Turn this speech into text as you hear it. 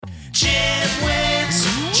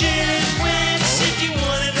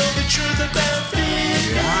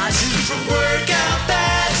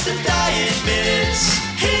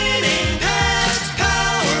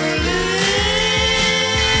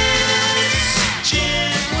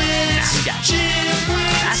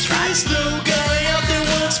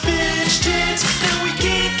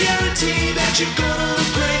you're gonna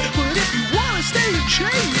look great. But if you wanna stay in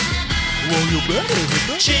shape, well, you better hit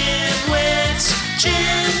the Gymwits.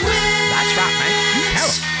 That's right, man. Tell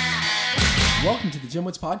 'em. Welcome to the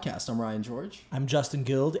Gymwits podcast. I'm Ryan George. I'm Justin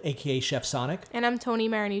Guild, aka Chef Sonic. And I'm Tony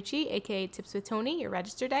Marinucci, aka Tips with Tony, your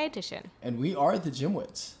registered dietitian. And we are the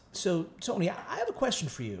Gymwits. So, Tony, I have a question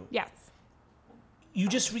for you. Yes. You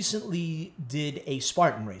just recently did a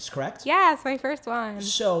Spartan race, correct? Yes, my first one.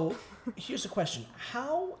 So, here's the question.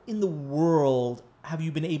 How in the world have you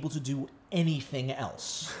been able to do anything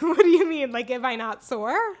else? What do you mean? Like, am I not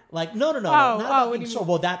sore? Like, no. Not what about do being you sore. mean?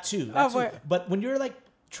 Well, that too. What? But when you're like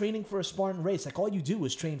training for a Spartan race, like all you do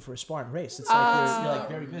is train for a Spartan race. It's like you're like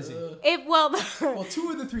very busy. Well,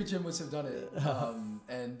 2 of the 3 Gymwits have done it.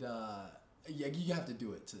 Yeah, you have to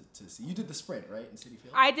do it to see. You did the sprint, right, in City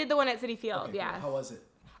Field? I did the one at City Field, Okay, yeah. cool. How was it?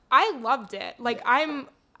 I loved it. Like, I'm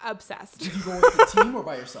obsessed. Did you go with the team or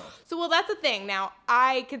by yourself? So, well, that's the thing. Now,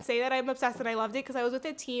 I can say that I'm obsessed and I loved it because I was with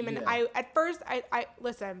a team. And Yeah. at first,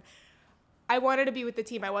 listen, I wanted to be with the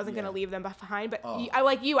team. I wasn't going to leave them behind. But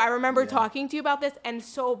I remember talking to you about this and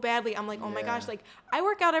so badly. I'm like, oh my gosh, like, I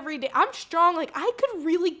work out every day. I'm strong. Like, I could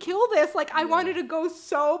really kill this. Like, I wanted to go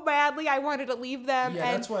so badly. I wanted to leave them.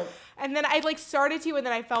 Yeah, that's what. And then I like started to, and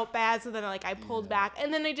then I felt bad. So then I pulled back.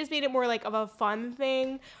 And then I just made it more like of a fun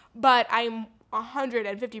thing. But I'm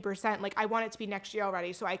 150%. Like, I want it to be next year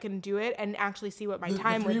already so I can do it and actually see what my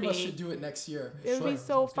time would be. The 3 of us should do it next year. It would be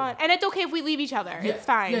so fun. And it's okay if we leave each other. Yeah. It's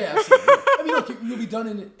fine. Yeah, absolutely. I mean, look, you'll be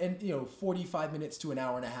done in 45 minutes to an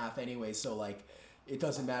hour and a half anyway, so like it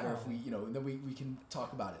doesn't matter if we, then we can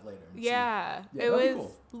talk about it later. And Yeah, see. it that'd be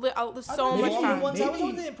was cool. so Maybe much longer fun. ones. I was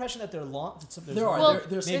under the impression that they're long. There are. Well,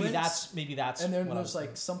 there's maybe sprints, that's. and then what I there's was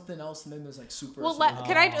like something else, and then there's like super. Well,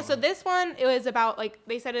 so this one, it was about, like,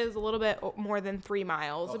 they said it was a little bit more than 3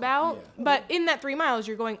 miles yeah. but in that 3 miles,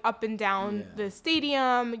 you're going up and down the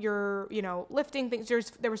stadium, you're, lifting things.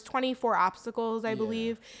 There was 24 obstacles, I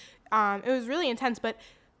believe. It was really intense, but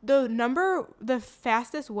the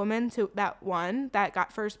fastest woman that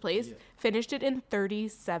got first place finished it in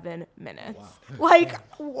 37 minutes. Wow. Like,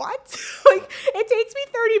 what? Like, it takes me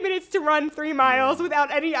 30 minutes to run 3 miles without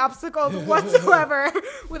any obstacles whatsoever,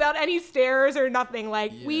 without any stairs or nothing.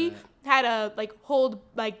 Like, we had to hold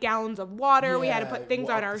like gallons of water. We had to put things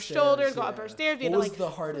on our shoulders, go up our stairs. What was the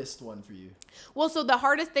hardest one for you? Well, so the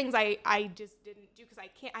hardest things I just didn't do because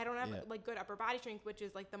I don't have like good upper body strength, which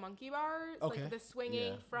is like the monkey bars, like the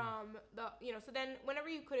swinging from the, so then whenever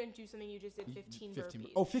you couldn't do something, you just did 15 burpees.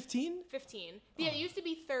 Oh, 15? 15. Yeah, it used to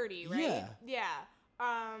be 30, right? Yeah.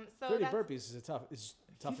 So 30 burpees is tough. It's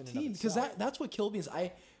tough 15, because that's what killed me is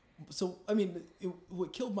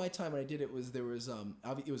what killed my time when I did it was it was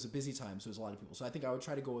a busy time, so there's a lot of people. So I think I would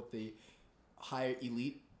try to go with the higher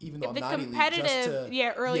elite, even though I'm not elite.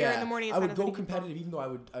 Earlier in the morning. I would go competitive, even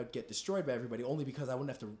though I'd get destroyed by everybody, only because I wouldn't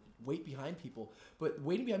have to wait behind people. But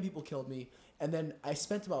waiting behind people killed me. And then I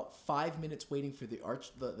spent about 5 minutes waiting for the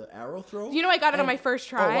arrow throw. I got it on my first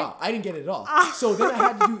try. Oh wow, I didn't get it at all. So then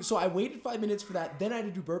I waited 5 minutes for that. Then I had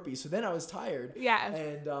to do burpees. So then I was tired. Yeah.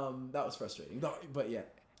 And that was frustrating. But yeah.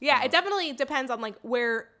 Yeah, it definitely depends on like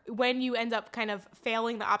when you end up kind of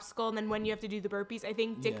failing the obstacle, and then when you have to do the burpees, I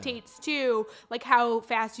think dictates too like how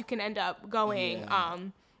fast you can end up going. Yeah.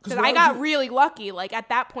 Because I got really lucky. Like at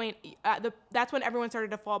that point, that's when everyone started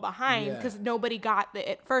to fall behind because nobody got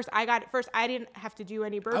it first. I got it first. I didn't have to do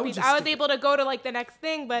any burpees. I was able to go to like the next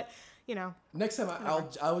thing, but next time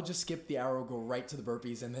I would just skip the arrow, go right to the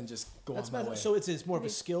burpees, and then just go on my way. So it's more of a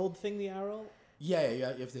skilled thing, the arrow? Yeah, you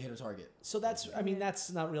have to hit a target. So that's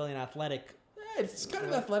not really an athletic. It's kind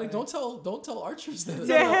of athletic. Don't tell archers that.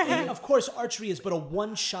 And of course, archery is but a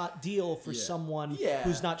one-shot deal for someone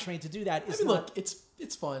who's not trained to do that. Look,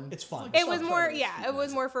 it's fun. It's fun. It was more, it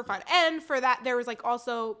was more for fun. And for that, there was like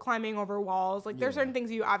also climbing over walls. Like there's certain things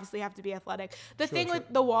you obviously have to be athletic. The thing with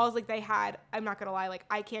the walls, like they had, I'm not gonna lie, like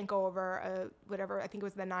I can't go over whatever, I think it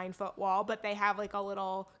was the 9-foot wall, but they have like a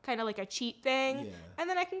little kind of like a cheat thing, and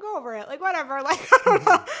then I can go over it, like whatever. Like I don't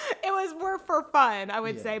know. It was more for fun, I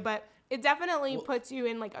would say, but it definitely puts you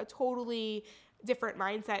in like a totally different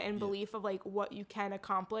mindset and belief of like what you can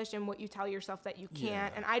accomplish and what you tell yourself that you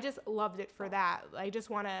can't. And I just loved it for that. I just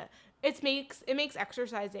want to, it makes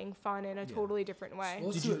exercising fun in a totally different way.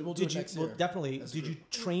 We'll do it next year. Definitely. Did you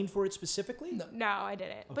train for it specifically? No, I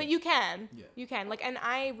didn't. Okay. But you can. Yeah. You can. Like, and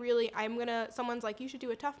someone's like, you should do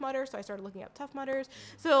a Tough Mudder. So I started looking up Tough Mudders.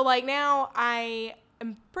 So like now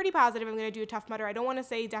I'm pretty positive I'm going to do a Tough Mudder. I don't want to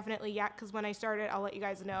say definitely yet because when I start it, I'll let you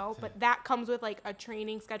guys know. But that comes with like a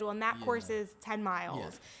training schedule, and that course is 10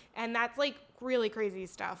 miles. And that's like really crazy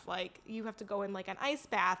stuff. Like you have to go in like an ice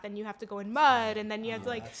bath, and you have to go in mud, and then you have to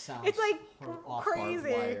like, it's like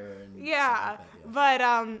crazy. Yeah. But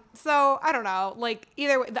so I don't know. Like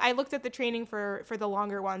either way, I looked at the training for the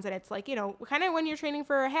longer ones, and it's like, you know, kind of when you're training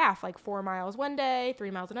for a half, like 4 miles one day, 3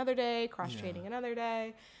 miles another day, cross training another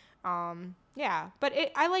day. But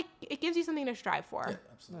it gives you something to strive for. Yeah,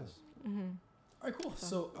 absolutely. Mm-hmm. All right, cool.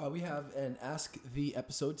 So we have an Ask the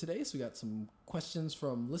episode today. So we got some questions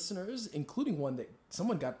from listeners, including one that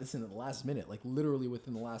someone got this in at the last minute, like literally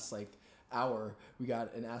within the last like hour. We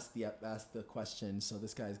got an Ask the question. So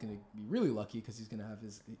this guy is going to be really lucky because he's going to have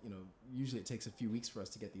his, you know, usually it takes a few weeks for us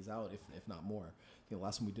to get these out, if not more. The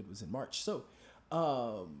last one we did was in March. So,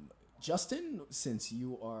 Justin, since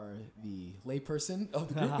you are the layperson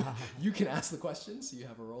of the group, you can ask the questions. So you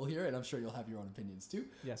have a role here, and I'm sure you'll have your own opinions too.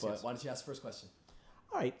 Yes. Why don't you ask the first question?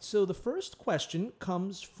 All right. So the first question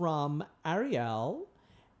comes from Ariel,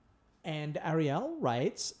 and Ariel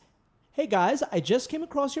writes, "Hey guys, I just came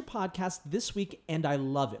across your podcast this week, and I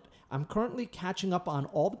love it. I'm currently catching up on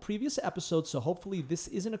all the previous episodes, so hopefully this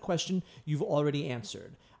isn't a question you've already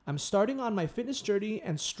answered. I'm starting on my fitness journey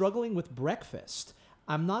and struggling with breakfast.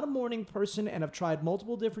 I'm not a morning person and I've tried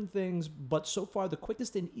multiple different things, but so far the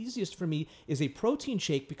quickest and easiest for me is a protein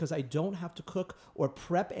shake because I don't have to cook or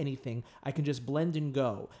prep anything. I can just blend and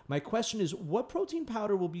go. My question is, what protein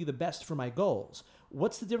powder will be the best for my goals?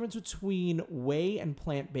 What's the difference between whey and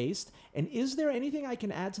plant-based? And is there anything I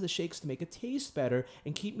can add to the shakes to make it taste better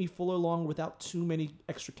and keep me fuller along without too many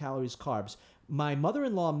extra calories, carbs? My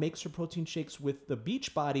mother-in-law makes her protein shakes with the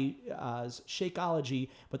Beachbody's Shakeology,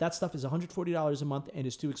 but that stuff is $140 a month and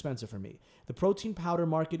is too expensive for me. The protein powder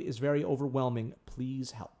market is very overwhelming.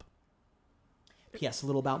 Please help." P.S. A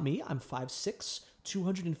little about me. I'm 5'6",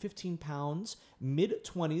 215 pounds,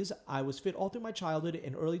 mid-20s. I was fit all through my childhood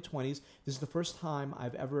and early 20s. This is the first time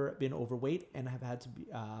I've ever been overweight and have had to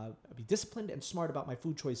be disciplined and smart about my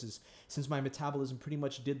food choices. Since my metabolism pretty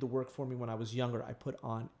much did the work for me when I was younger, I put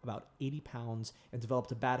on about 80 pounds and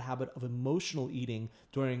developed a bad habit of emotional eating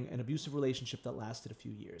during an abusive relationship that lasted a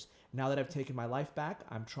few years. Now that I've taken my life back,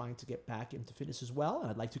 I'm trying to get back into fitness as well. And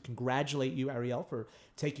I'd like to congratulate you, Ariel, for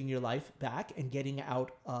taking your life back and getting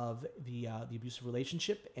out of the abusive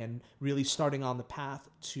relationship and really starting on the path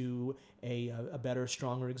to a better,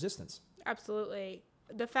 stronger existence. Absolutely.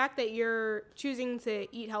 The fact that you're choosing to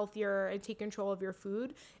eat healthier and take control of your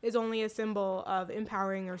food is only a symbol of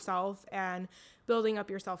empowering yourself and building up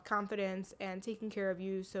your self-confidence and taking care of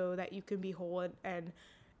you so that you can be whole. And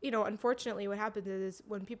you know, unfortunately, what happens is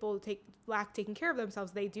when people lack taking care of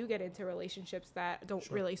themselves, they do get into relationships that don't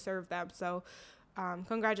really serve them. So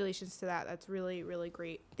congratulations to that. That's really, really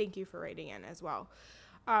great. Thank you for writing in as well.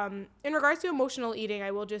 In regards to emotional eating,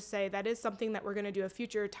 I will just say that is something that we're going to do a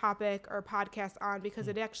future topic or podcast on because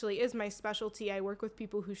it actually is my specialty. I work with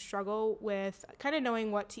people who struggle with kind of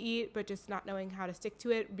knowing what to eat, but just not knowing how to stick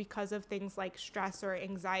to it because of things like stress or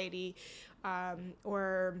anxiety,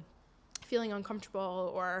 or feeling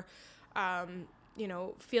uncomfortable or, you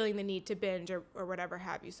know, feeling the need to binge or whatever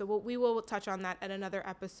have you. So we will touch on that at another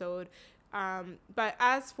episode. But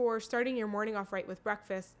as for starting your morning off right with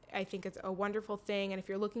breakfast, I think it's a wonderful thing. And if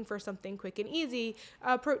you're looking for something quick and easy,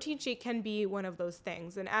 a protein shake can be one of those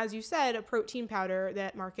things. And as you said, a protein powder,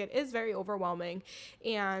 that market is very overwhelming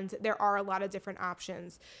and there are a lot of different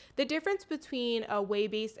options. The difference between a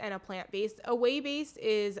whey-based and a plant-based, a whey-based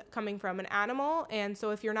is coming from an animal. And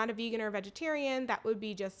so if you're not a vegan or vegetarian, that would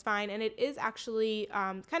be just fine. And it is actually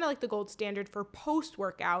kind of like the gold standard for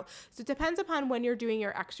post-workout. So it depends upon when you're doing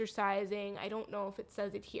your exercising. I don't know if it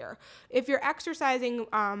says it here. If you're exercising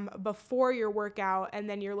before your workout and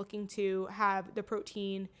then you're looking to have the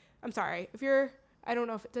protein, I don't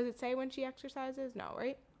know if does it say when she exercises? No,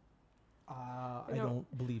 right? I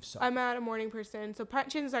don't believe so. I'm not a morning person, so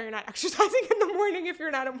chances are you're not exercising in the morning if you're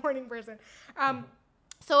not a morning person.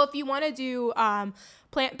 So if you want to do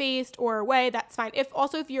plant-based or whey, that's fine. If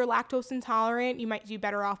you're lactose intolerant, you might do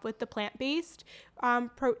better off with the plant-based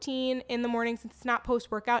protein in the morning since it's not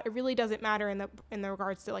post-workout. It really doesn't matter in the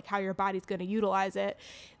regards to like how your body's going to utilize it.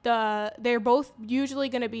 They're both usually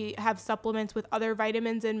going to have supplements with other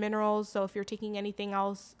vitamins and minerals. So if you're taking anything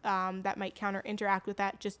else that might interact with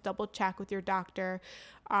that, just double check with your doctor.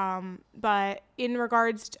 But in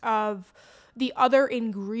regards of the other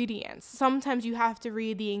ingredients, sometimes you have to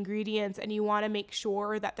read the ingredients and you want to make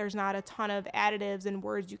sure that there's not a ton of additives and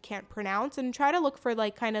words you can't pronounce, and try to look for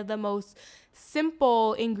like kind of the most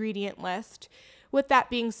simple ingredient list. with that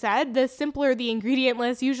being said, the simpler the ingredient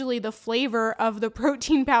list, usually the flavor of the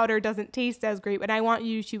protein powder doesn't taste as great, but I want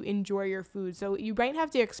you to enjoy your food. So you might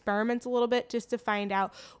have to experiment a little bit just to find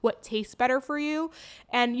out what tastes better for you.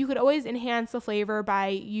 And you could always enhance the flavor by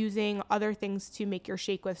using other things to make your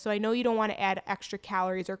shake with. So I know you don't want to add extra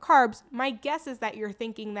calories or carbs. My guess is that you're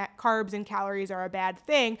thinking that carbs and calories are a bad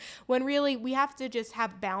thing, when really we have to just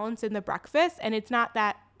have balance in the breakfast. And it's not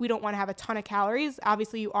that we don't want to have a ton of calories.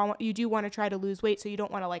 Obviously, you do want to try to lose weight, so you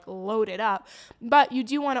don't want to like load it up. But you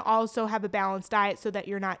do want to also have a balanced diet so that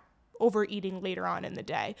you're not overeating later on in the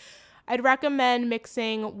day. I'd recommend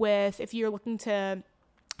mixing with, if you're looking to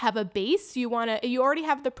have a base, you already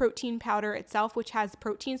have the protein powder itself, which has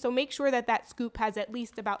protein. So make sure that that scoop has at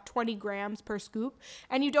least about 20 grams per scoop.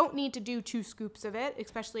 And you don't need to do 2 scoops of it,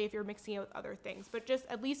 especially if you're mixing it with other things. But just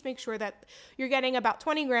at least make sure that you're getting about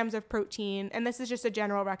 20 grams of protein. And this is just a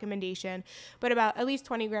general recommendation, but about at least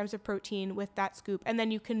 20 grams of protein with that scoop. And then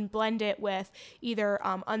you can blend it with either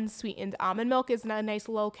unsweetened almond milk is a nice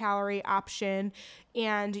low calorie option.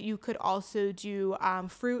 And you could also do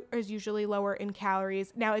fruit is usually lower in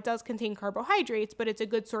calories. Now it does contain carbohydrates, but it's a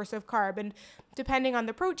good source of carb. And depending on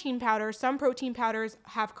the protein powder, some protein powders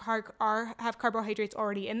have carbohydrates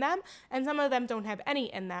already in them, and some of them don't have any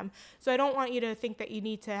in them. So I don't want you to think that you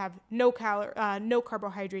need to have no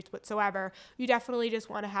carbohydrates whatsoever. You definitely just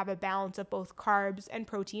want to have a balance of both carbs and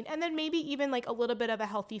protein, and then maybe even like a little bit of a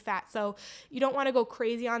healthy fat. So you don't want to go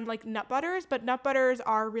crazy on like nut butters, but nut butters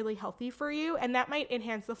are really healthy for you, and that might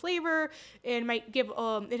enhance the flavor. It might give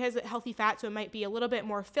it has a healthy fat, so it might be a little bit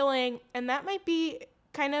more filling, and that might be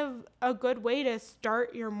kind of a good way to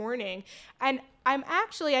start your morning. And I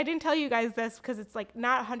didn't tell you guys this because it's like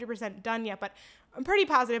not 100% done yet, but I'm pretty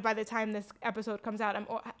positive by the time this episode comes out, I'm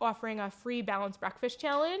offering a free balanced breakfast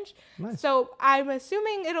challenge. Nice. So I'm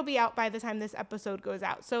assuming it'll be out by the time this episode goes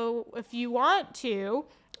out. So if you want to,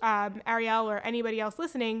 Ariel or anybody else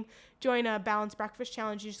listening, join a balanced breakfast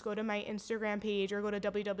challenge, you just go to my Instagram page or go to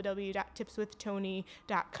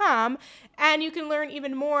www.tipswithtony.com, and you can learn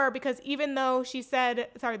even more, because even though she said,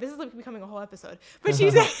 sorry, this is like becoming a whole episode, but she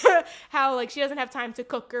said how like she doesn't have time to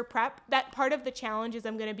cook or prep. That part of the challenge is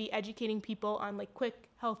I'm going to be educating people on like quick,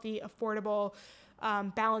 healthy, affordable,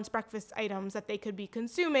 balanced breakfast items that they could be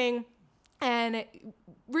consuming, and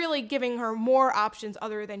really giving her more options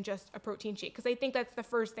other than just a protein shake. Because I think that's the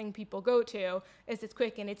first thing people go to, is it's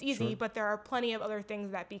quick and it's easy, sure. But there are plenty of other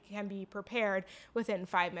things that can be prepared within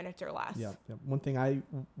 5 minutes or less. Yeah. One thing I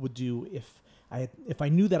would do if I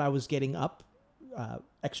knew that I was getting up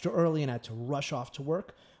extra early and I had to rush off to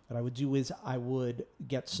work, what I would do is I would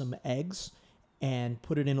get some eggs and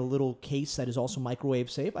put it in a little case that is also microwave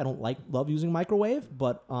safe. I don't love using microwave,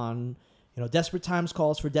 but on desperate times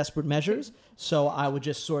calls for desperate measures. So I would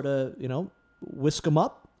just sort of, whisk them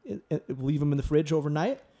up, leave them in the fridge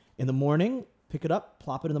overnight. In the morning, pick it up,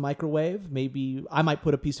 plop it in the microwave. Maybe I might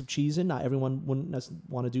put a piece of cheese in. Not everyone wouldn't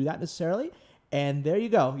want to do that necessarily. And there you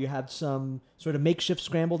go. You have some sort of makeshift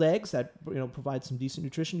scrambled eggs that provide some decent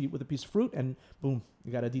nutrition. You eat with a piece of fruit, and boom,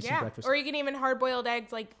 you got a decent breakfast. Or you can even hard-boiled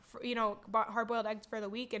eggs, hard-boiled eggs for the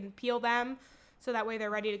week and peel them. So that way they're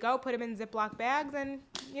ready to go. Put them in Ziploc bags, and,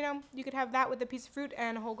 you could have that with a piece of fruit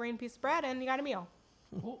and a whole grain piece of bread, and you got a meal.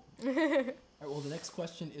 Cool. All right, well, the next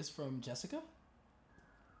question is from Jessica.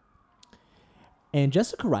 And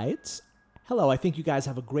Jessica writes, hello, I think you guys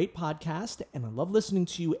have a great podcast, and I love listening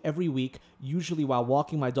to you every week, usually while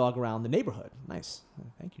walking my dog around the neighborhood. Nice.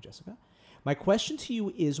 Thank you, Jessica. My question to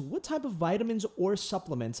you is, what type of vitamins or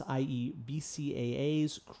supplements, i.e.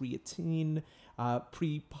 BCAAs, creatine,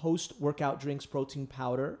 pre-post-workout drinks, protein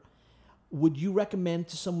powder, would you recommend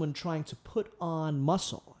to someone trying to put on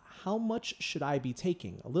muscle? How much should I be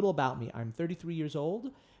taking? A little about me. I'm 33 years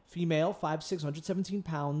old, female, 5'6", 117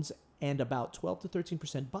 pounds, and about 12 to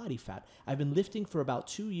 13% body fat. I've been lifting for about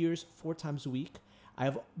 2 years, 4 times a week.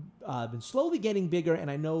 I've been slowly getting bigger, and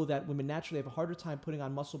I know that women naturally have a harder time putting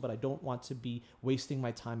on muscle, but I don't want to be wasting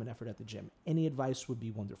my time and effort at the gym. Any advice would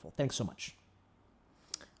be wonderful. Thanks so much.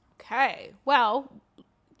 Okay. Well,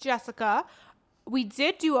 Jessica, we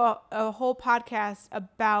did do a whole podcast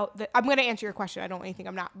about I'm going to answer your question. I don't think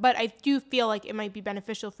I'm not. But I do feel like it might be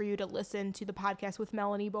beneficial for you to listen to the podcast with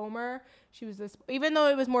Melanie Bomer. She was even though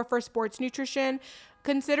it was more for sports nutrition,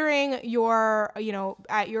 considering your,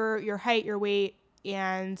 at your height, your weight,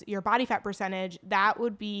 and your body fat percentage, that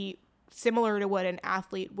would be similar to what an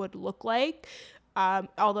athlete would look like,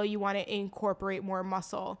 although you want to incorporate more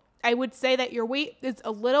muscle. I would say that your weight is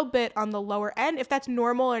a little bit on the lower end. If that's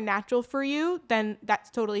normal or natural for you, then that's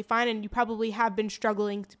totally fine. And you probably have been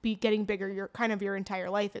struggling to be getting bigger your entire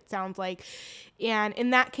life, it sounds like. And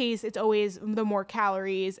in that case, it's always the more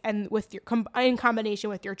calories and with your in combination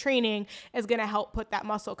with your training is going to help put that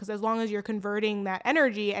muscle. Because as long as you're converting that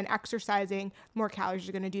energy and exercising, more calories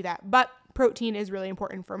are going to do that. But protein is really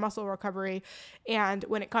important for muscle recovery. And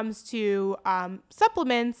when it comes to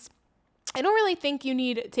supplements, I don't really think you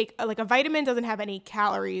need to take, like a vitamin doesn't have any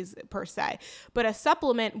calories per se, but a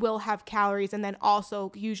supplement will have calories and then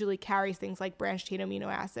also usually carries things like branched chain amino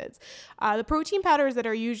acids. The protein powders that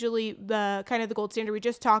are usually the kind of the gold standard, we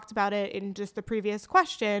just talked about it in just the previous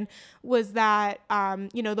question, was that,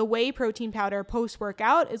 the whey protein powder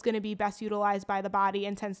post-workout is going to be best utilized by the body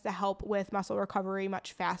and tends to help with muscle recovery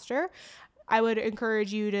much faster. I would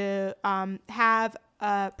encourage you to have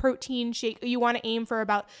a protein shake. You want to aim for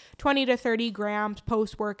about 20 to 30 grams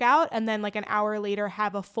post-workout, and then like an hour later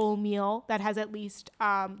have a full meal that has at least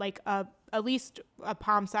a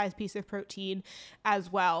palm-sized piece of protein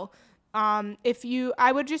as well.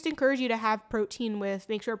 I would just encourage you to have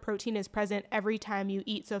make sure protein is present every time you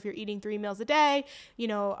eat. So if you're eating 3 meals a day,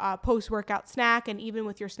 post-workout snack, and even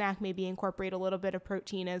with your snack, maybe incorporate a little bit of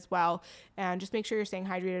protein as well. And just make sure you're staying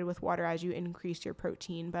hydrated with water as you increase your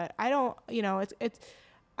protein. But I don't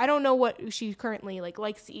know what she currently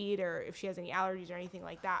likes to eat or if she has any allergies or anything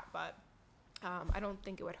like that. But I don't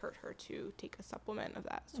think it would hurt her to take a supplement of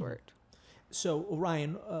that sort. So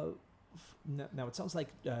Ryan, now it sounds like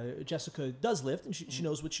Jessica does lift and she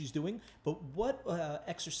knows what she's doing, but what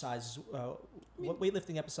exercises, what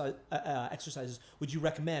weightlifting exercises would you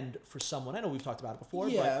recommend for someone? I know we've talked about it before.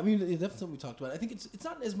 Yeah, I mean, that's something we talked about. I think it's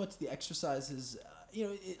not as much the exercises.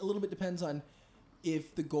 It a little bit depends on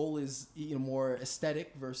if the goal is more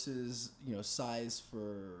aesthetic versus size,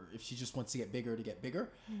 for if she just wants to get bigger.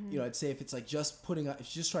 Mm-hmm. I'd say if it's like just if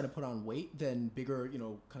she's just trying to put on weight, then bigger,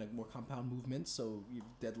 kind of more compound movements, so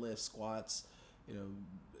deadlifts, squats,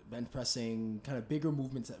 bench pressing, kind of bigger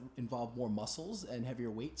movements that involve more muscles and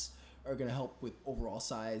heavier weights are going to help with overall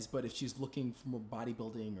size. But if she's looking for more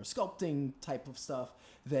bodybuilding or sculpting type of stuff,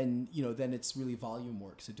 then then it's really volume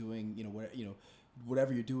work. So doing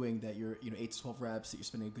whatever you're doing, that you're 8 to 12 reps, that you're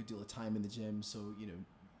spending a good deal of time in the gym, so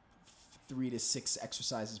 3 to 6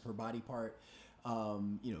 exercises per body part,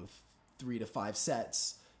 3 to 5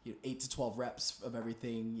 sets, 8 to 12 reps of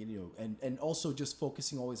everything, and also just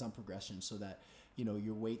focusing always on progression, so that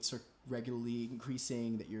your weights are regularly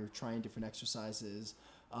increasing, that you're trying different exercises,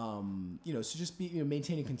 so just be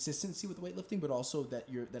maintaining consistency with weightlifting, but also that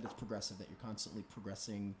it's progressive, that you're constantly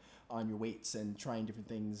progressing on your weights and trying different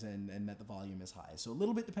things, and that the volume is high. So a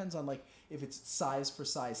little bit depends on if it's size for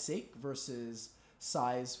size sake versus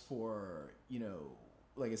size for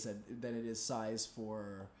like I said, then it is size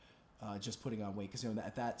for just putting on weight, because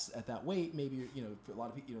at that weight, maybe for a lot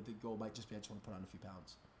of people the goal might just be I just want to put on a few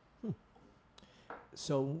pounds.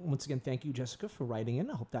 So once again, thank you, Jessica, for writing in.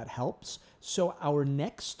 I hope that helps. So our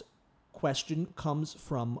next question comes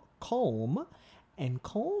from Colm, and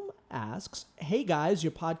Colm asks, "Hey guys,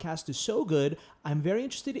 your podcast is so good. I'm very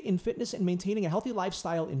interested in fitness and maintaining a healthy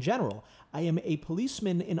lifestyle in general. I am a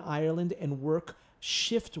policeman in Ireland and work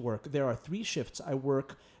shift work. There are 3 shifts. I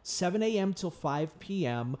work 7 a.m. till 5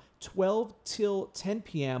 p.m., 12 till 10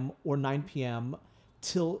 p.m., or 9 p.m.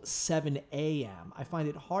 till 7 a.m. I find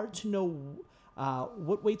it hard to know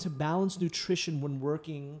what way to balance nutrition when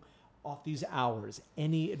working off these hours.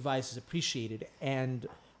 Any advice is appreciated." And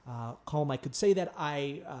Colm, I could say that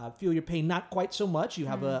I feel your pain, not quite so much. You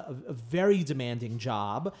have a very demanding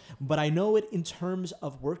job, but I know it in terms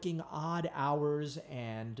of working odd hours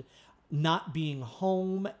and not being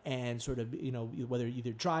home and sort of, whether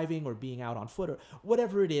either driving or being out on foot or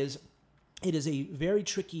whatever it is a very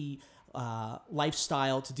tricky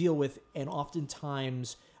lifestyle to deal with, and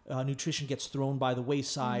oftentimes nutrition gets thrown by the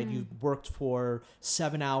wayside. Mm-hmm. You've worked for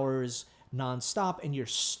 7 hours nonstop and you're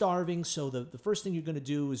starving. So the first thing you're going to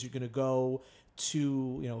do is you're going to go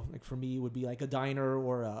to, like for me, it would be like a diner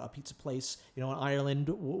or a pizza place, in Ireland,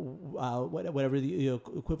 whatever the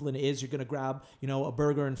equivalent is. You're going to grab, a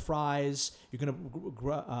burger and fries. You're going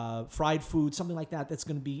to fried food, something like that. That's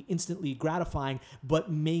going to be instantly gratifying,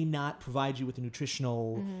 but may not provide you with a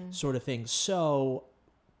nutritional sort of thing. So,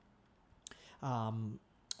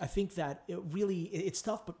 I think that it's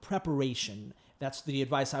tough, but preparation, that's the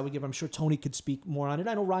advice I would give. I'm sure Tony could speak more on it.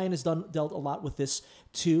 I know Ryan has dealt a lot with this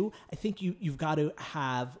too. I think you've got to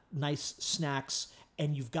have nice snacks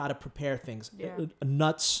and you've got to prepare things. Yeah.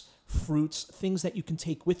 Nuts, fruits, things that you can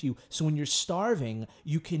take with you. So when you're starving,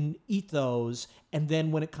 you can eat those. And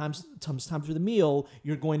then when it comes time for the meal,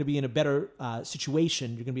 you're going to be in a better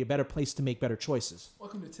situation. You're going to be a better place to make better choices.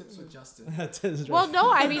 Welcome to Tips with Justin. Well,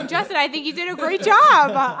 no, I mean, Justin, I think you did a great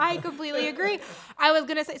job. I completely agree. I was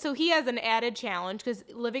going to say, so he has an added challenge because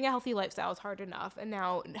living a healthy lifestyle is hard enough. And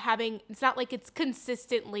now it's not like it's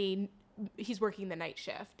consistently he's working the night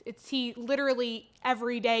shift. He literally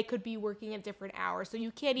every day could be working at different hours. So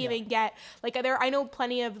you can't even get I know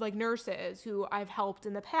plenty of like nurses who I've helped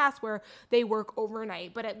in the past where they work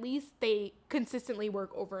overnight, but at least they consistently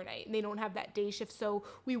work overnight and they don't have that day shift. So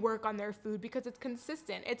we work on their food because it's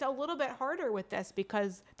consistent. It's a little bit harder with this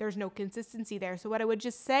because there's no consistency there. So what I would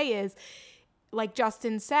just say is, like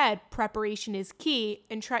Justin said, preparation is key,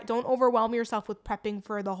 and don't overwhelm yourself with prepping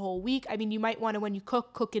for the whole week. I mean, you might want to, when you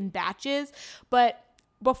cook in batches, but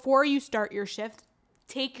before you start your shift,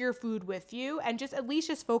 take your food with you and just at least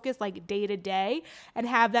just focus like day to day and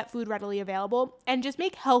have that food readily available and just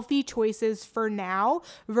make healthy choices for now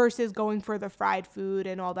versus going for the fried food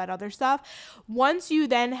and all that other stuff. Once you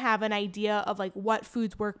then have an idea of like what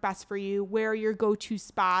foods work best for you, where are your go-to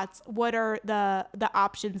spots, what are the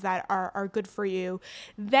options that are good for you,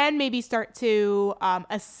 then maybe start to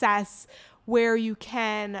assess where you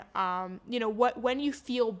can, when you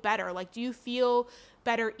feel better. Like, do you feel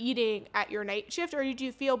better eating at your night shift, or do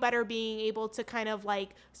you feel better being able to kind of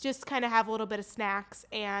like just kind of have a little bit of snacks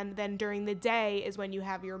and then during the day is when you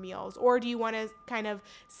have your meals? Or do you want to kind of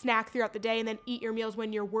snack throughout the day and then eat your meals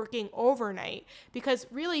when you're working overnight? Because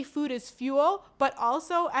really food is fuel, but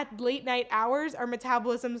also at late night hours our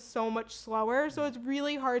metabolism is so much slower, so it's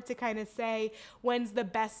really hard to kind of say when's the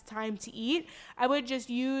best time to eat. I would just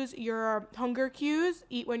use your hunger cues,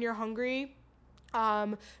 eat when you're hungry.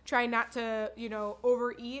 Try not to,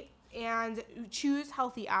 overeat, and choose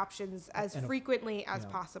healthy options as frequently as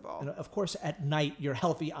possible. And of course, at night, your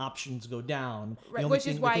healthy options go down. Right, The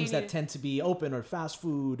things that tend to be open are fast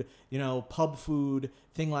food, pub food,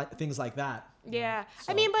 things like that. Yeah.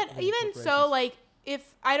 So, I mean, but even so, like,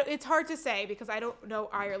 it's hard to say because I don't know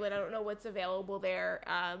Ireland. I don't know what's available there.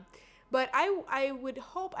 But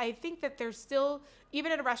I think that there's still,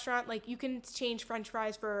 even at a restaurant, like you can change French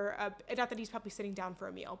fries for, not that he's probably sitting down for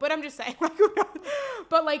a meal, but I'm just saying, like, who knows?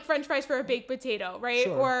 But like French fries for a baked potato, right?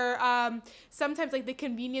 Sure. Or sometimes like the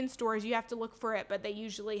convenience stores, you have to look for it, but they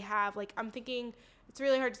usually have, like, I'm thinking, it's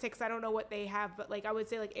really hard to say because I don't know what they have, but like I would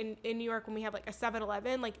say like in New York when we have like a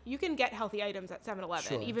 7-Eleven, like you can get healthy items at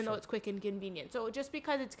 7-Eleven, even though it's quick and convenient. So just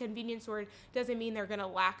because it's a convenience store doesn't mean they're going to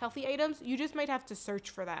lack healthy items. You just might have to search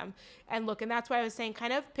for them and look. And that's why I was saying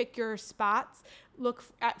kind of pick your spots, look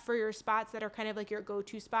for your spots that are kind of like your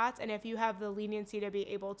go-to spots. And if you have the leniency to be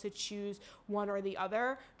able to choose one or the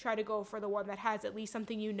other, try to go for the one that has at least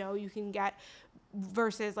something you can get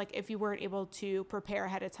versus like if you weren't able to prepare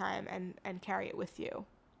ahead of time and carry it with you.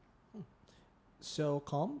 So,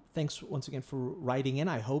 Calm, thanks once again for writing in.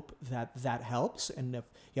 I hope that helps. And if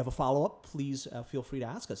you have a follow-up, please feel free to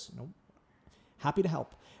ask us. Happy to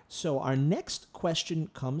help. So our next question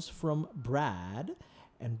comes from Brad.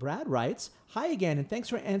 And Brad writes, "Hi again, and thanks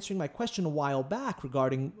for answering my question a while back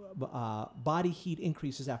regarding body heat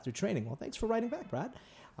increases after training." Well, thanks for writing back, Brad.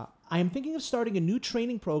 "I am thinking of starting a new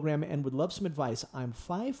training program and would love some advice. I'm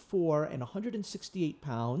 5'4" and 168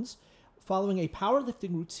 pounds, following a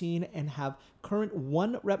powerlifting routine and have current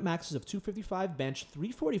 1 rep maxes of 255 bench,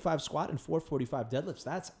 345 squat, and 445 deadlifts.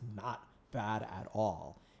 That's not bad at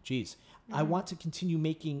all. Jeez. I want to continue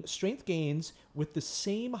making strength gains with the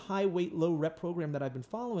same high weight, low rep program that I've been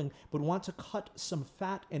following, but want to cut some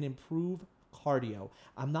fat and improve cardio.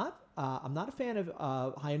 I'm not a fan of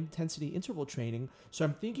high intensity interval training, so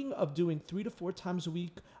I'm thinking of doing 3 to 4 times a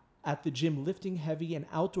week at the gym, lifting heavy and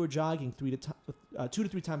outdoor jogging 2 to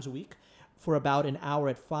 3 times a week for about an hour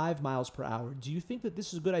at 5 miles per hour. Do you think that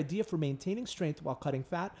this is a good idea for maintaining strength while cutting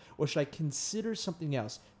fat, or should I consider something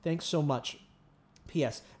else? Thanks so much.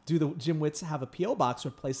 P.S. Do the gym wits have a P.O. box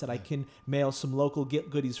or place that I can mail some local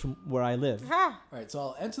goodies from where I live? All right, so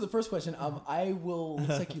I'll answer the first question. I will.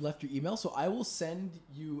 Looks like you left your email, so I will send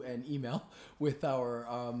you an email with our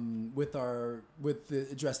with the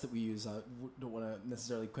address that we use. I don't want to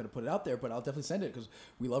necessarily kind of put it out there, but I'll definitely send it because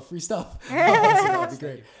we love free stuff. So that'll be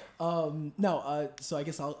great. So I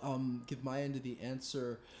guess I'll give my end of the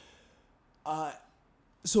answer.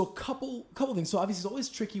 So a couple things. So obviously it's always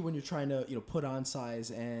tricky when you're trying to put on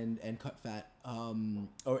size and cut fat,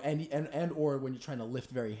 or when you're trying to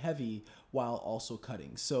lift very heavy while also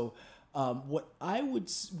cutting. So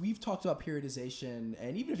We've talked about periodization,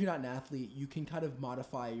 and even if you're not an athlete, you can kind of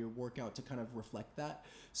modify your workout to kind of reflect that.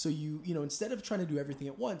 So instead of trying to do everything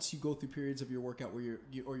at once, you go through periods of your workout where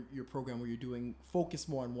your program where you're focus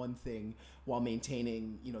more on one thing while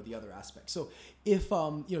maintaining, the other aspects. So if,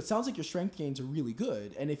 it sounds like your strength gains are really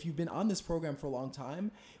good, and if you've been on this program for a long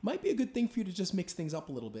time, it might be a good thing for you to just mix things up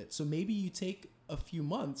a little bit. So maybe you take a few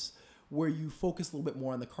months where you focus a little bit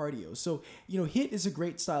more on the cardio. So, HIIT is a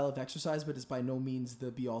great style of exercise, but it's by no means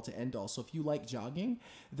the be all to end all. So if you like jogging,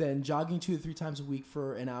 then jogging 2 to 3 times a week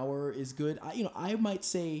for an hour is good. I might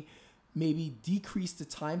say maybe decrease the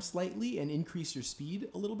time slightly and increase your speed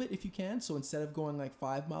a little bit if you can. So instead of going like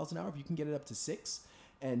 5 miles an hour, if you can get it up to 6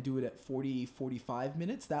 and do it at 45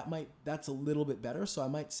 minutes, that's a little bit better. So I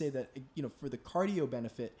might say that, for the cardio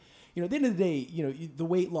benefit, at the end of the day, the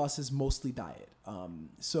weight loss is mostly diet.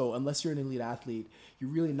 So unless you're an elite athlete, you're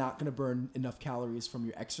really not going to burn enough calories from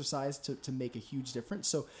your exercise to make a huge difference.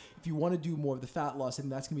 So if you want to do more of the fat loss, I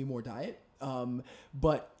think that's going to be more diet.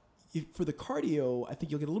 But for the cardio, I think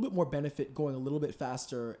you'll get a little bit more benefit going a little bit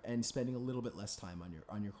faster and spending a little bit less time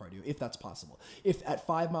on your cardio, if that's possible. If at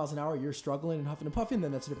 5 miles an hour you're struggling and huffing and puffing,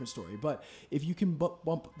 then that's a different story. But if you can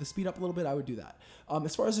bump the speed up a little bit, I would do that.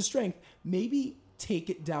 As far as the strength, maybe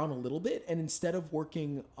take it down a little bit, and instead of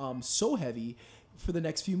working so heavy for the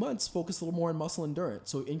next few months, focus a little more on muscle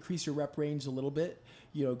endurance. So increase your rep range a little bit,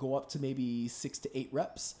 go up to maybe 6 to 8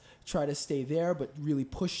 reps, try to stay there, but really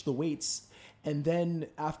push the weights. And then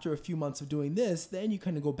after a few months of doing this, then you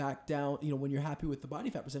kind of go back down, when you're happy with the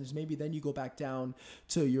body fat percentage, maybe then you go back down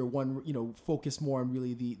to your focus more on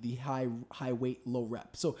really the high weight, low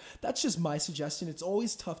rep. So that's just my suggestion. It's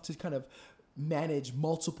always tough to kind of manage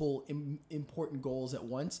multiple important goals at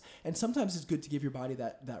once, and sometimes it's good to give your body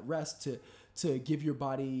that rest to give your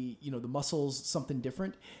body the muscles something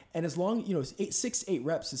different. And as long 6 to 8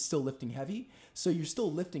 reps is still lifting heavy, so you're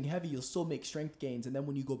still lifting heavy, you'll still make strength gains, and then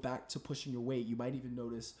when you go back to pushing your weight, you might even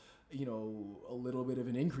notice a little bit of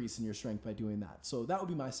an increase in your strength by doing that. So that would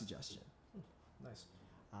be my suggestion. Nice.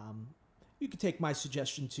 You could take my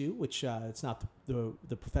suggestion too, which it's not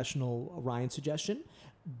the professional Ryan suggestion,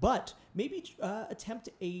 but maybe attempt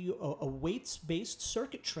a weights-based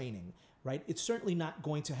circuit training, right? It's certainly not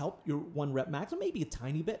going to help your 1 rep max, maybe a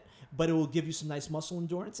tiny bit, but it will give you some nice muscle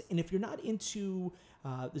endurance. And if you're not into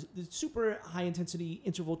the super high-intensity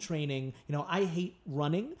interval training, I hate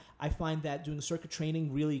running. I find that doing circuit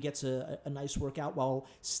training really gets a nice workout while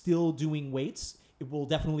still doing weights. It will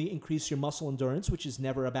definitely increase your muscle endurance, which is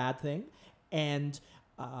never a bad thing. And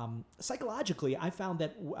psychologically, I found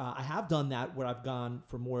that I have done that where I've gone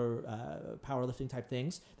for more powerlifting type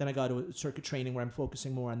things. Then I go to circuit training where I'm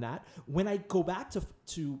focusing more on that. When I go back to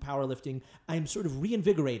powerlifting, I'm sort of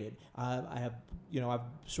reinvigorated. I'm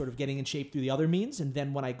sort of getting in shape through the other means. And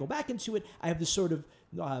then when I go back into it, I have this sort of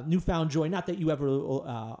newfound joy. Not that you ever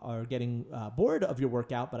are getting bored of your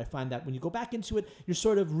workout, but I find that when you go back into it, you're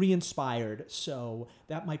sort of re-inspired. So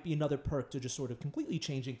that might be another perk to just sort of completely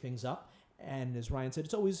changing things up. And as Ryan said,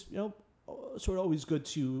 it's always, sort of always good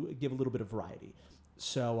to give a little bit of variety.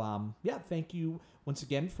 So, thank you once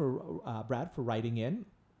again for Brad for writing in.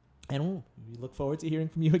 And we look forward to hearing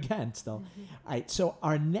from you again still. Mm-hmm. All right, so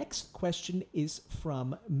our next question is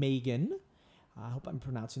from Megan. I hope I'm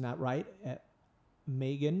pronouncing that right.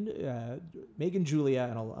 Megan Julia,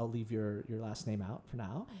 and I'll leave your last name out for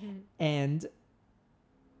now. Mm-hmm. And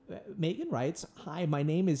Megan writes, "Hi, my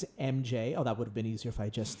name is MJ." Oh, that would have been easier if I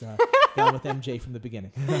just gone with MJ from the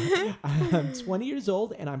beginning. I'm 20 years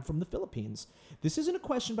old, and I'm from the Philippines. This isn't a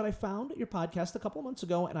question, but I found your podcast a couple of months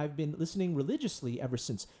ago, and I've been listening religiously ever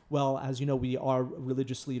since. Well, as you know, we are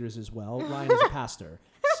religious leaders as well. Ryan is a pastor,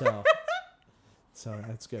 so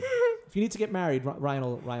that's good. If you need to get married,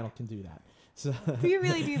 Ryan can do that. So. Do you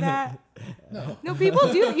really do that? No,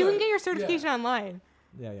 people do. You can get your certification online.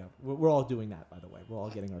 Yeah. We're all doing that, by the way. We're all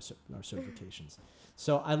getting our certifications.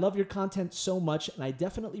 So I love your content so much, and I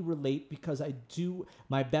definitely relate because I do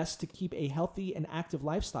my best to keep a healthy and active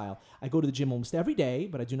lifestyle. I go to the gym almost every day,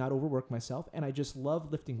 but I do not overwork myself, and I just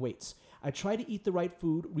love lifting weights. I try to eat the right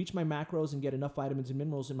food, reach my macros, and get enough vitamins and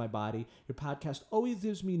minerals in my body. Your podcast always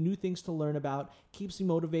gives me new things to learn about, keeps me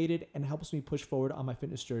motivated, and helps me push forward on my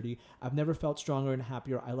fitness journey. I've never felt stronger and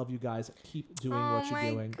happier. I love you guys. Keep doing what you're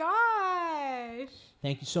doing. Oh my gosh.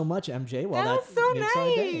 Thank you so much, MJ. Well, that was so makes nice.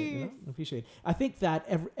 our day. I appreciate it. I think that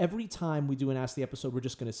every time we do an Ask the Episode, we're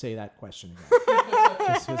just going to say that question again.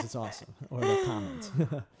 Just because it's awesome. Or the comment.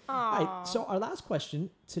 All right, so our last question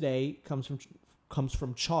today comes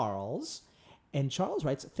from Charles. And Charles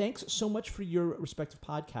writes, thanks so much for your respective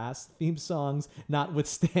podcasts, theme songs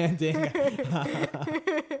notwithstanding.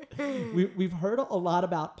 We've heard a lot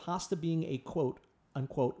about pasta being a quote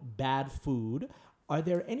unquote bad food. Are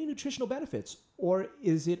there any nutritional benefits, or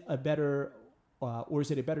is it a better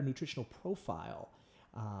nutritional profile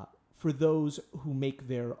for those who make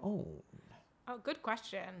their own? Oh, good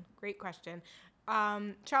question. Great question.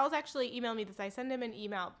 Charles actually emailed me this. I sent him an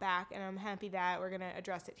email back, and I'm happy that we're going to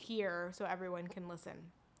address it here so everyone can listen.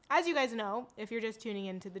 As you guys know, if you're just tuning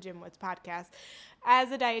into the Gym Wits podcast,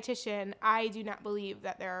 as a dietitian, I do not believe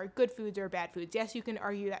that there are good foods or bad foods. Yes, you can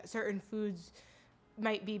argue that certain foods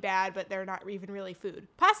might be bad, but they're not even really food.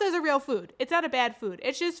 Pasta is a real food. It's not a bad food.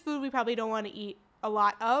 It's just food we probably don't want to eat a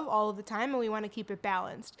lot of all of the time, and we want to keep it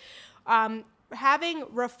balanced. Having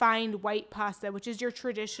refined white pasta, which is your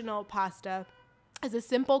traditional pasta, is a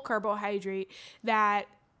simple carbohydrate that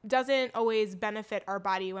doesn't always benefit our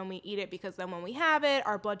body when we eat it, because then when we have it,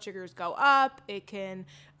 our blood sugars go up. It can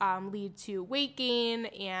lead to weight gain,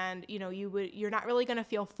 and you're not really going to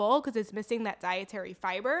feel full because it's missing that dietary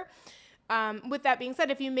fiber. With that being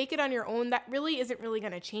said, if you make it on your own, that really isn't really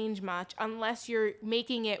going to change much unless you're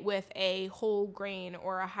making it with a whole grain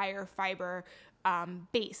or a higher fiber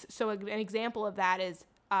base. So an example of that is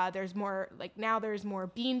there's more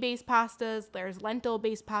bean-based pastas, there's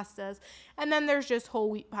lentil-based pastas, and then there's just whole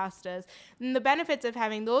wheat pastas. And the benefits of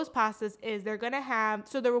having those pastas is they're going to have,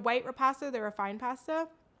 so the white pasta, the refined pasta,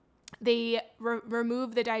 they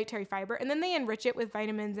remove the dietary fiber, and then they enrich it with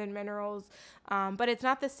vitamins and minerals, but it's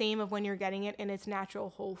not the same of when you're getting it in its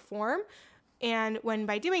natural whole form. And when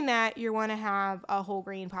by doing that, you want to have a whole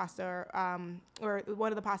grain pasta or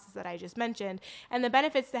one of the pastas that I just mentioned. And the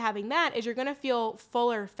benefits to having that is you're going to feel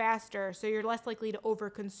fuller faster, so you're less likely to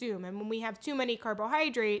overconsume. And when we have too many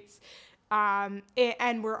carbohydrates,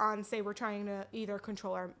 and we're trying to either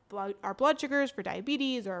control our blood sugars for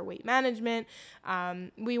diabetes or weight management,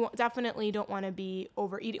 we definitely don't want to be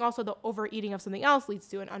overeating. Also, the overeating of something else leads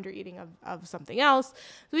to an undereating of something else.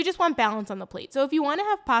 So we just want balance on the plate. So if you want to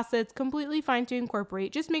have pasta, it's completely fine to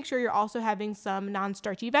incorporate. Just make sure you're also having some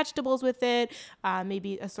non-starchy vegetables with it,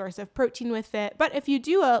 maybe a source of protein with it. But if you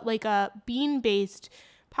do a bean-based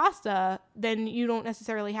pasta, then you don't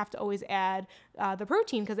necessarily have to always add the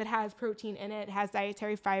protein, because it has protein in it, has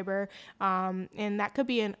dietary fiber, and that could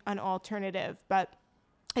be an alternative. But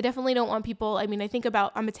I definitely don't want people, I'm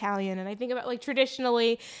Italian, and I think about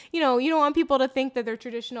traditionally, you don't want people to think that their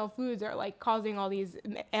traditional foods are causing all these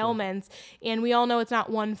ailments. And we all know it's not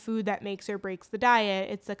one food that makes or breaks the diet.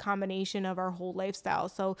 It's a combination of our whole lifestyle.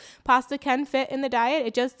 So pasta can fit in the diet.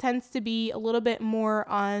 It just tends to be a little bit more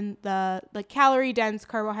on the calorie dense,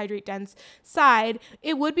 carbohydrate dense side.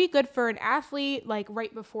 It would be good for an athlete,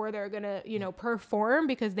 right before they're going to, perform,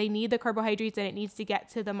 because they need the carbohydrates and it needs to get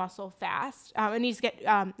to the muscle fast. It needs to get,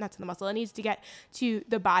 not to the muscle, it needs to get to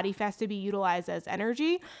the body fast to be utilized as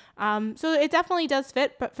energy. So it definitely does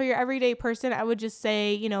fit, but for your everyday person, I would just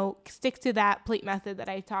say, stick to that plate method that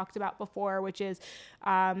I talked about before, which is,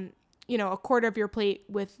 a quarter of your plate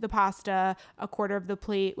with the pasta, a quarter of the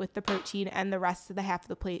plate with the protein, and the rest of the half of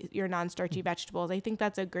the plate, your non-starchy vegetables. I think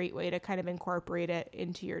that's a great way to kind of incorporate it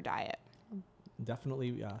into your diet.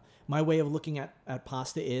 Definitely. My way of looking at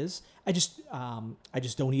pasta is I just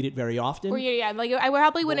don't eat it very often. Or I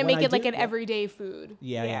probably wouldn't make it an everyday food.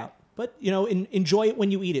 Yeah. But enjoy it when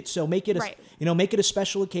you eat it. So make it make it a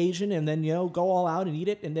special occasion, and then go all out and eat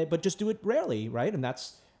it, but just do it rarely, right? And I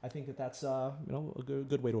think that's a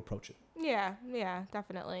good way to approach it. Yeah,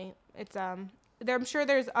 definitely. It's I'm sure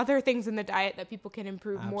there's other things in the diet that people can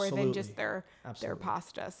improve more than just their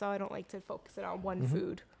pasta. So I don't like to focus it on one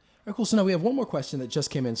food. All right, cool. So now we have one more question that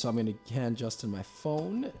just came in, so I'm going to hand Justin my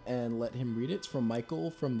phone and let him read it. It's from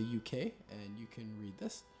Michael from the UK, and you can read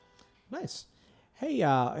this. Nice.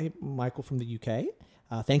 Hey, Michael from the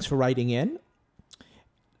UK. Thanks for writing in.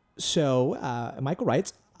 So Michael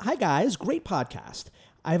writes, "Hi guys, great podcast.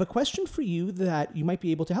 I have a question for you that you might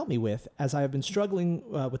be able to help me with, as I have been struggling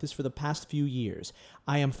with this for the past few years.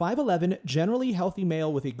 I am 5'11", generally healthy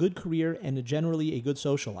male with a good career and generally a good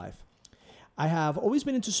social life. I have always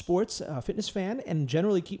been into sports, a fitness fan, and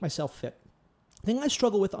generally keep myself fit. The thing I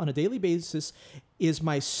struggle with on a daily basis is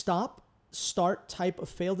my stop-start type of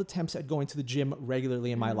failed attempts at going to the gym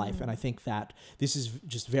regularly in my life, and I think that this is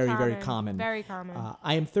just very common. Very common.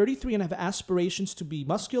 I am 33 and have aspirations to be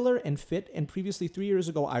muscular and fit, and previously 3 years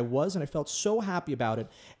ago I was, and I felt so happy about it.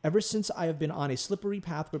 Ever since, I have been on a slippery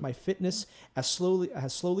path where my fitness has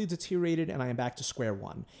slowly deteriorated, and I am back to square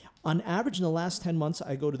one. On average, in the last 10 months,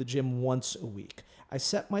 I go to the gym once a week. I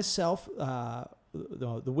set myself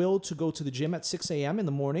the will to go to the gym at 6 a.m. in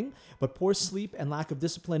the morning, but poor sleep and lack of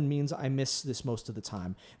discipline means I miss this most of the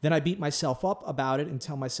time. Then I beat myself up about it and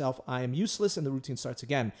tell myself I am useless, and the routine starts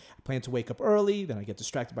again. I plan to wake up early, then I get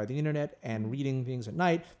distracted by the internet and reading things at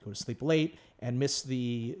night, go to sleep late, and miss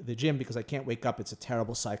the gym because I can't wake up. It's a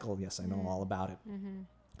terrible cycle. Yes, I know all about it. Mm-hmm.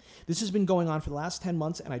 This has been going on for the last 10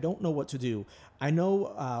 months, and I don't know what to do. I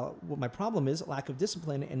know what my problem is, lack of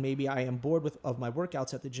discipline, and maybe I am bored of my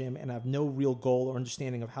workouts at the gym and have no real goal or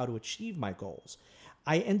understanding of how to achieve my goals.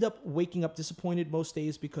 I end up waking up disappointed most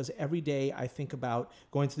days because every day I think about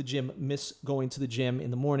going to the gym, miss going to the gym in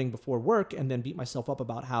the morning before work, and then beat myself up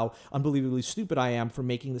about how unbelievably stupid I am for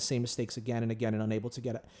making the same mistakes again and again and unable to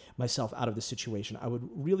get myself out of this situation. I would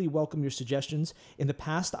really welcome your suggestions. In the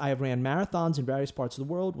past, I have ran marathons in various parts of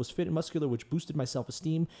the world, was fit and muscular, which boosted my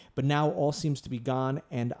self-esteem, but now all seems to be gone,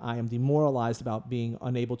 and I am demoralized about being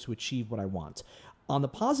unable to achieve what I want. On the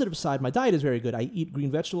positive side, my diet is very good. I eat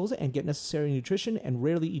green vegetables and get necessary nutrition and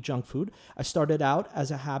rarely eat junk food. I started out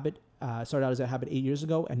as a habit 8 years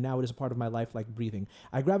ago, and now it is a part of my life like breathing.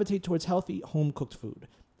 I gravitate towards healthy, home-cooked food.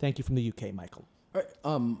 Thank you from the UK, Michael. All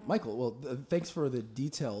right, Michael, well, thanks for the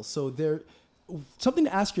details. So something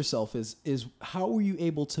to ask yourself is how were you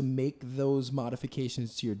able to make those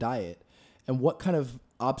modifications to your diet? And what kind of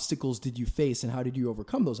obstacles did you face, and how did you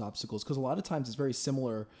overcome those obstacles? Because a lot of times it's very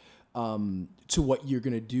similar to what you're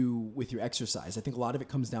going to do with your exercise. I think a lot of it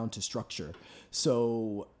comes down to structure.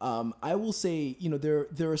 So I will say,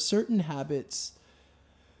 there are certain habits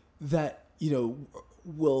that,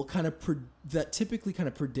 will kind of that typically kind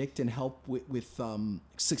of predict and help with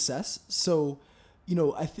success. So,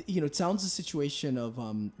 it sounds a situation of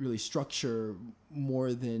really structure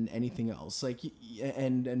more than anything else. Like,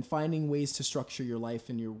 and finding ways to structure your life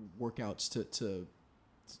and your workouts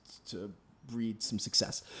to breed some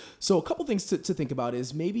success. So a couple things to think about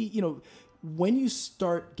is maybe, when you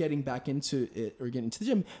start getting back into it or getting into the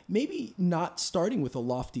gym, maybe not starting with a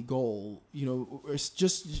lofty goal, or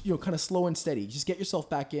just, kind of slow and steady. Just get yourself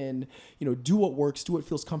back in, do what works, do what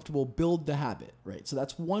feels comfortable, build the habit, right? So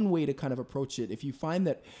that's one way to kind of approach it. If you find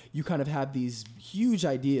that you kind of have these huge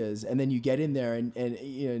ideas and then you get in there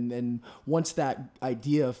and once that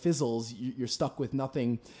idea fizzles, you're stuck with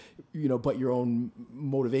nothing, but your own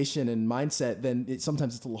motivation and mindset, then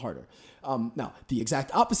sometimes it's a little harder. Now, the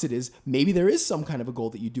exact opposite is maybe there is some kind of a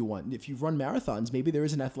goal that you do want. If you run marathons, maybe there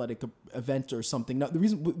is an athletic event or something. Now, the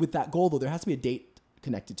reason with that goal, though, there has to be a date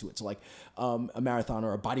connected to it. So like a marathon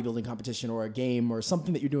or a bodybuilding competition or a game or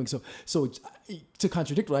something that you're doing. So to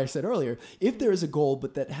contradict what I said earlier, if there is a goal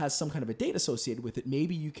but that has some kind of a date associated with it,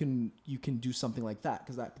 maybe you can do something like that,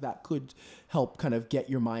 because that could help kind of get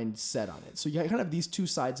your mind set on it. So you kind of have these two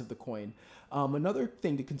sides of the coin. Another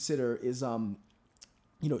thing to consider is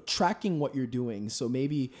tracking what you're doing. So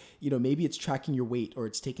maybe it's tracking your weight, or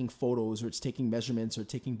it's taking photos, or it's taking measurements, or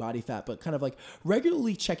taking body fat, but kind of like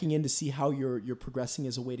regularly checking in to see how you're progressing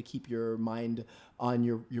as a way to keep your mind on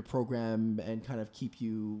your program and kind of keep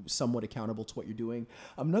you somewhat accountable to what you're doing.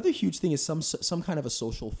 Another huge thing is some kind of a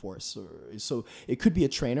social force. So it could be a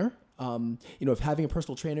trainer. If having a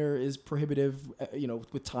personal trainer is prohibitive,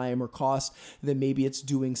 with time or cost, then maybe it's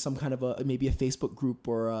doing some kind of maybe a Facebook group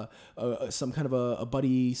or some kind of a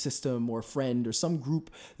buddy system or friend or some group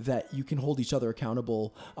that you can hold each other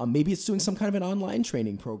accountable. Maybe it's doing some kind of an online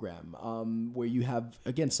training program where you have,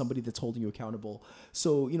 again, somebody that's holding you accountable.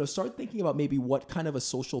 So, start thinking about maybe what kind of a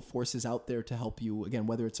social force is out there to help you, again,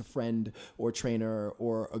 whether it's a friend or a trainer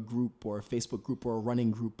or a group or a Facebook group or a running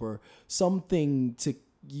group or something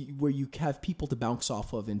where you have people to bounce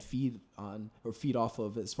off of and feed off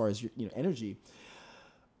of as far as your energy.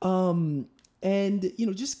 And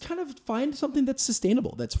just kind of find something that's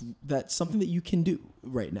sustainable. That's something that you can do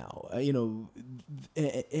right now. And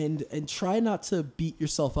try not to beat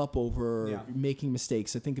yourself up over making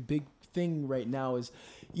mistakes. I think a big thing right now is,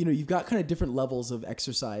 you've got kind of different levels of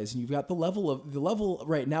exercise, and you've got the level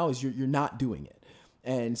right now is you're not doing it.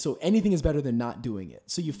 And so anything is better than not doing it.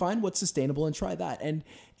 So you find what's sustainable and try that. And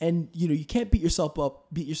you can't beat yourself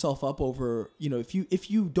up over, if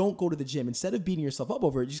you don't go to the gym, instead of beating yourself up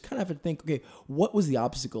over it, you just kind of have to think, okay, what was the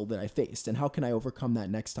obstacle that I faced and how can I overcome that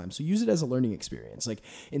next time? So use it as a learning experience. Like,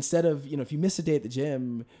 instead of, if you miss a day at the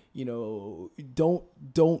gym,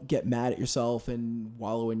 don't get mad at yourself and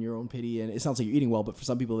wallow in your own pity. And it sounds like you're eating well, but for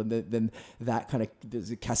some people, then that kind of, there's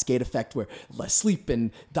a cascade effect where less sleep and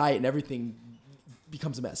diet and everything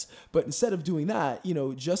becomes a mess. But instead of doing that,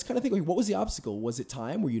 just kind of think, like, what was the obstacle? Was it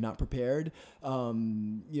time? Were you not prepared?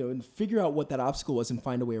 And figure out what that obstacle was and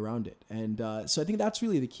find a way around it. And so I think that's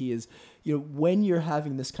really the key is, when you're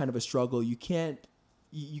having this kind of a struggle, you kind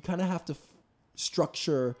of have to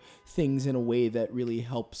structure things in a way that really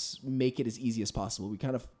helps make it as easy as possible. You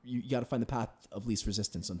got to find the path of least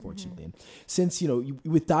resistance, unfortunately. And since,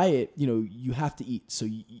 with diet, you have to eat. So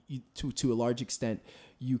you to a large extent,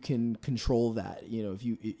 you can control that,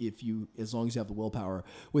 if you, as long as you have the willpower.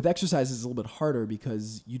 With exercise, it's a little bit harder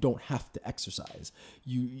because you don't have to exercise.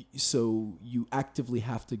 So you actively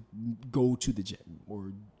have to go to the gym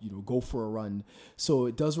or, go for a run. So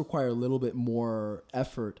it does require a little bit more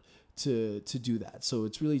effort to do that. So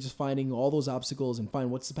it's really just finding all those obstacles and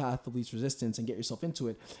find what's the path of least resistance and get yourself into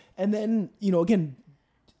it. And then, again,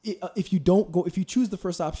 if you choose the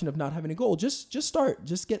first option of not having a goal, just start,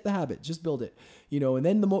 just get the habit, just build it, and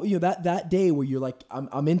then that day where you're like,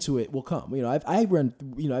 I'm into it will come.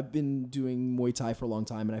 I've been doing Muay Thai for a long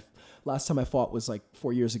time, and last time I fought was like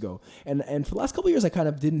 4 years ago. And for the last couple of years, I kind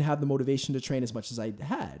of didn't have the motivation to train as much as I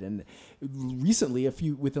had. And recently,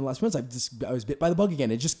 within the last months, I was bit by the bug again.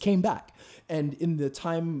 It just came back. And in the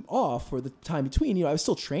time off or the time between, I was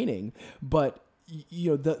still training, but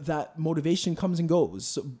that motivation comes and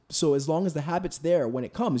goes. So as long as the habit's there, when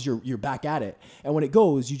it comes, you're back at it. And when it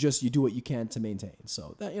goes, you do what you can to maintain.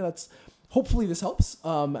 So that's, hopefully this helps.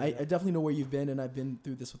 I definitely know where you've been, and I've been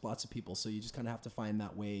through this with lots of people. So you just kind of have to find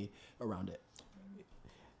that way around it.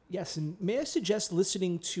 Yes. And may I suggest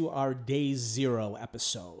listening to our Day Zero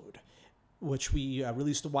episode, which we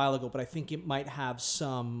released a while ago, but I think it might have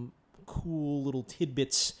some cool little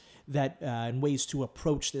tidbits and ways to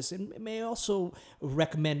approach this. And may I also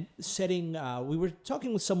recommend setting, we were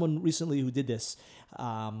talking with someone recently who did this.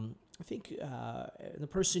 I think the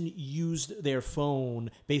person used their phone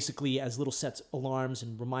basically as little sets alarms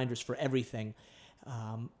and reminders for everything.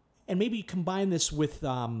 And maybe combine this with,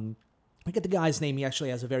 I forget the guy's name. He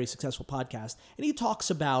actually has a very successful podcast. And he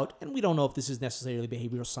talks about, and we don't know if this is necessarily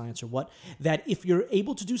behavioral science or what, that if you're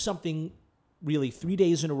able to do something really 3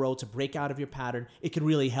 days in a row to break out of your pattern, it can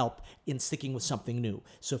really help in sticking with something new.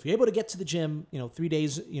 So if you're able to get to the gym, 3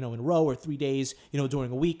 days, in a row, or 3 days,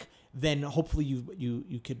 during a week, then hopefully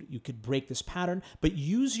you could break this pattern. But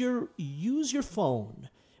use your phone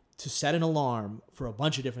to set an alarm for a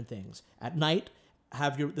bunch of different things. At night,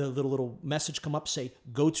 have the little message come up, say,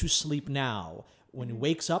 go to sleep now. When he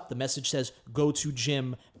wakes up, the message says, go to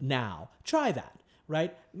gym now. Try that.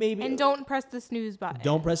 Right? Maybe. And don't press the snooze button.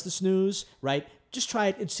 Don't press the snooze, right? Just try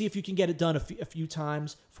it and see if you can get it done a few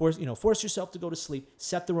times. Force yourself to go to sleep.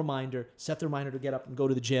 Set the reminder to get up and go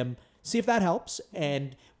to the gym. See if that helps.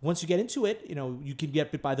 And once you get into it, you can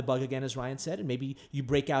get bit by the bug again, as Ryan said, and maybe you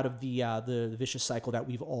break out of the vicious cycle that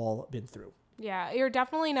we've all been through. Yeah, you're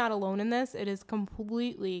definitely not alone in this. It is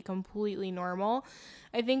completely normal.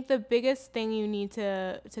 I think the biggest thing you need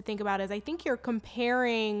to think about is I think you're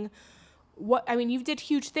comparing you did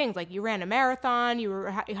huge things, like you ran a marathon, you were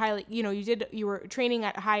highly, you were training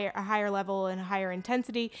at a higher level and higher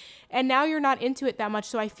intensity, and now you're not into it that much.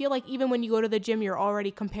 So I feel like even when you go to the gym, you're already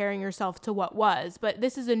comparing yourself to what was, but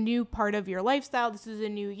this is a new part of your lifestyle. This is a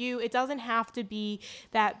new you. It doesn't have to be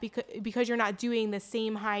that because you're not doing the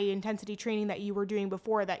same high intensity training that you were doing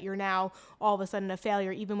before, that you're now all of a sudden a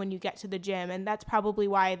failure, even when you get to the gym. And that's probably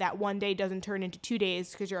why that one day doesn't turn into 2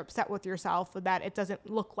 days, because you're upset with yourself that it doesn't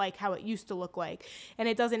look like how it used to look like. And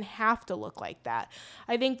it doesn't have to look like that.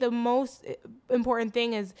 I think the most important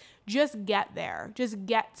thing is just get there. Just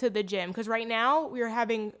get to the gym. Because right now we're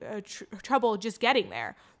having trouble just getting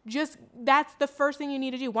there. That's the first thing you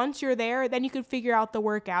need to do. Once you're there, then you can figure out the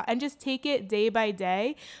workout and just take it day by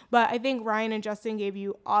day. But I think Ryan and Justin gave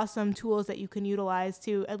you awesome tools that you can utilize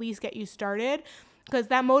to at least get you started. Because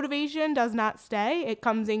that motivation does not stay. It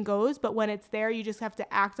comes and goes. But when it's there, you just have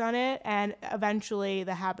to act on it. And eventually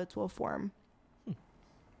the habits will form.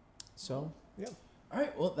 So, yeah. All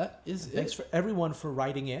right. Well, that is it. Thanks for everyone for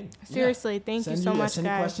writing in. Seriously, thank you so much, send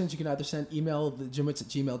guys. Send questions. You can either send email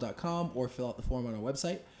thegymwits@gmail.com or fill out the form on our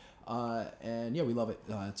website. And yeah, we love it.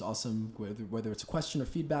 It's awesome. Whether it's a question or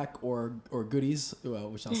feedback or goodies,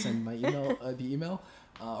 which I'll send my email, the email,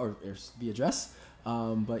 or the address.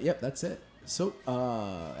 But yep, that's it. So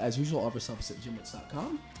as usual, all of our stuff is at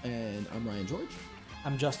gymwits.com. And I'm Ryan George.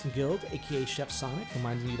 I'm Justin Guild, a.k.a. Chef Sonic,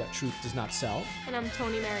 reminding you that truth does not sell. And I'm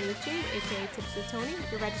Tony Mariucci, a.k.a. Tips with Tony,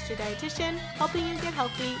 your registered dietitian, helping you get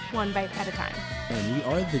healthy one bite at a time. And we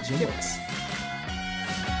are the Gym Wits.